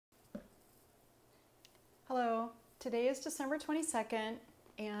Today is December 22nd,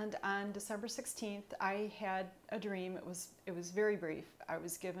 and on December 16th, I had a dream. It was very brief. I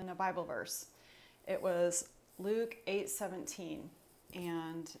was given a Bible verse. It was Luke 8:17,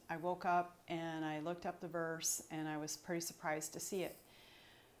 and I woke up and I looked up the verse, and I was pretty surprised to see it.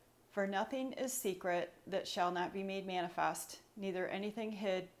 For nothing is secret that shall not be made manifest, neither anything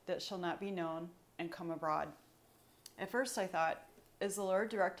hid that shall not be known and come abroad. At first I thought, is the Lord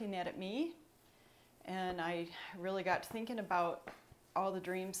directing that at me? And I really got to thinking about all the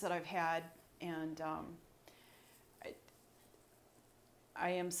dreams that I've had, and I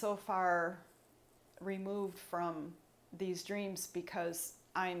am so far removed from these dreams because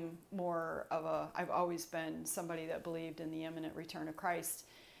I've always been somebody that believed in the imminent return of Christ.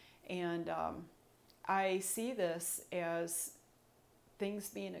 And I see this as things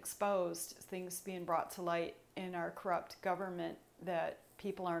being exposed, things being brought to light in our corrupt government that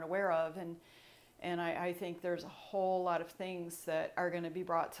people aren't aware of. And I think there's a whole lot of things that are going to be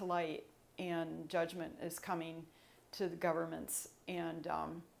brought to light, and judgment is coming to the governments. And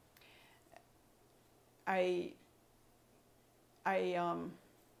I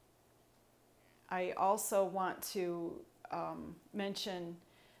also want to mention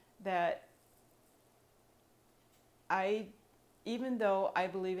that even though I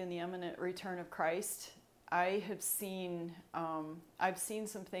believe in the imminent return of Christ, I've seen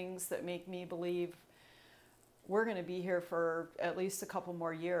some things that make me believe we're going to be here for at least a couple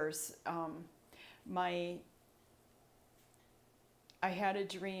more years. I had a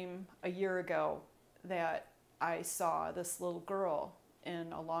dream a year ago that I saw this little girl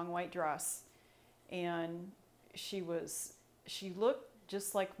in a long white dress, and she looked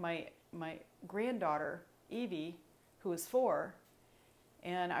just like my granddaughter Evie, who was 4.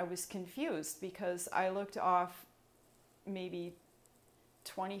 And I was confused because I looked off maybe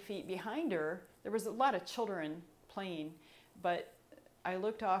 20 feet behind her. There was a lot of children playing, but I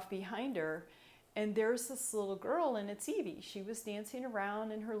looked off behind her, and there's this little girl, and it's Evie. She was dancing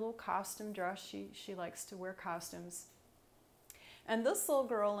around in her little costume dress. She likes to wear costumes. And this little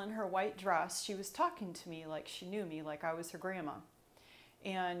girl in her white dress, she was talking to me like she knew me, like I was her grandma.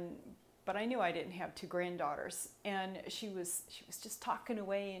 But I knew I didn't have 2 granddaughters, and she was just talking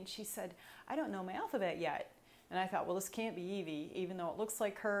away, and she said, "I don't know my alphabet yet." And I thought, well, this can't be Evie, even though it looks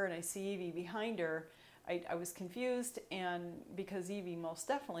like her, and I see Evie behind her. I was confused, and because Evie most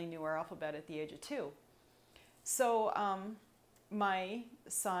definitely knew our alphabet at the age of 2. So my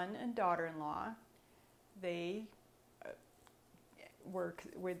son and daughter-in-law, they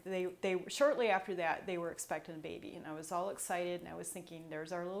shortly after that, they were expecting a baby, and I was all excited, and I was thinking,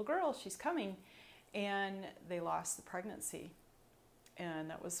 there's our little girl, she's coming. And they lost the pregnancy,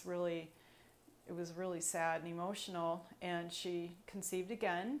 and it was really sad and emotional. And she conceived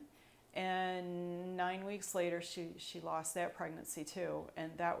again, and 9 weeks later she lost that pregnancy too.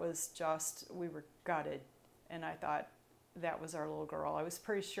 And that was just, we were gutted, and I thought that was our little girl. I was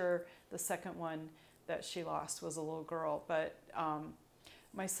pretty sure the second one that she lost was a little girl, but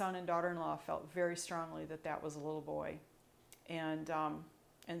my son and daughter-in-law felt very strongly that that was a little boy. And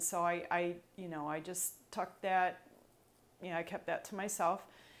so I just tucked that, I kept that to myself.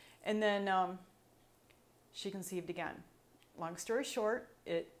 And then she conceived again. Long story short,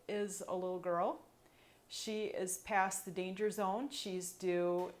 it is a little girl. She is past the danger zone. She's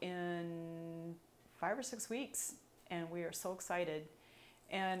due in 5 or 6 weeks, and we are so excited.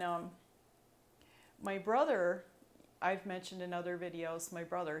 And my brother, I've mentioned in other videos, my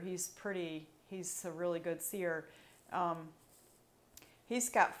brother, he's a really good seer. He's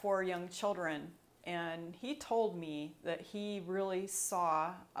got 4 young children, and he told me that he really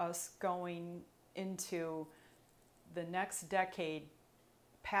saw us going into the next decade,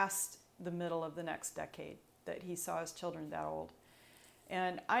 past the middle of the next decade, that he saw his children that old.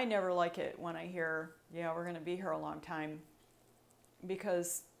 And I never like it when I hear, yeah, we're going to be here a long time,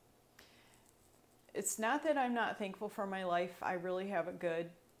 because it's not that I'm not thankful for my life. I really have it good,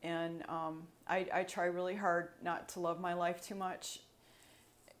 and I try really hard not to love my life too much.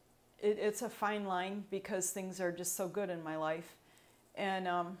 It's a fine line because things are just so good in my life. And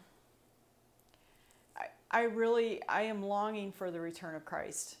I am longing for the return of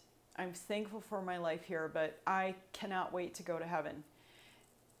Christ. I'm thankful for my life here, but I cannot wait to go to heaven.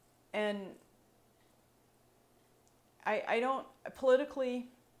 And I don't, politically,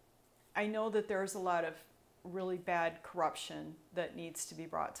 I know that there's a lot of really bad corruption that needs to be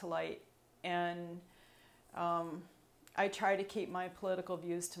brought to light. And I try to keep my political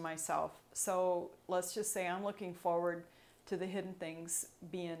views to myself. So let's just say I'm looking forward to the hidden things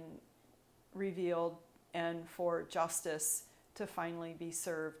being revealed, and for justice to finally be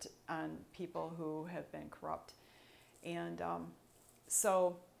served on people who have been corrupt. And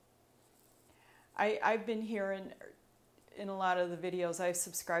so I've been hearing in a lot of the videos, I've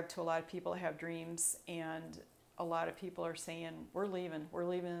subscribed to a lot of people that have dreams, and a lot of people are saying, we're leaving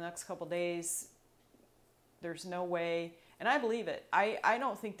in the next couple days. There's no way. And I believe it. I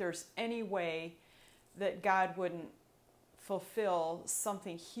don't think there's any way that God wouldn't fulfill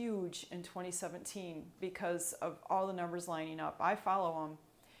something huge in 2017 because of all the numbers lining up. I follow them.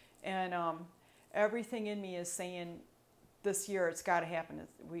 And everything in me is saying, this year it's got to happen.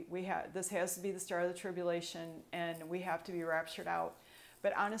 This has to be the start of the tribulation, and we have to be raptured out.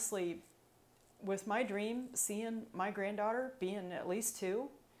 But honestly, with my dream, seeing my granddaughter being at least 2,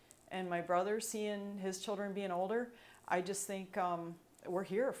 and my brother seeing his children being older, I just think we're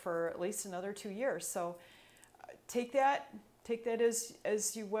here for at least another 2 years. So take that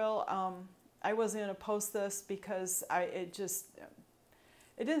as you will. I wasn't going to post this because it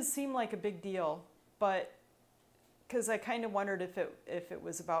didn't seem like a big deal, but because I kind of wondered if it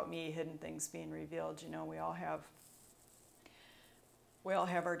was about me, hidden things being revealed. You know, we all have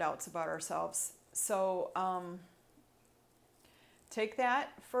our doubts about ourselves. So take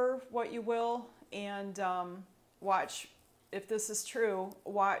that for what you will, and watch, if this is true,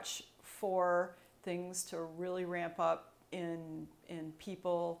 watch for things to really ramp up in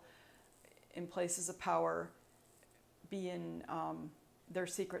people in places of power, being their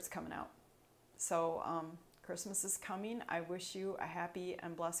secrets coming out. So Christmas is coming. I wish you a happy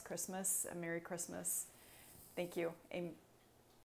and blessed Christmas, a Merry Christmas. Thank you. Amen.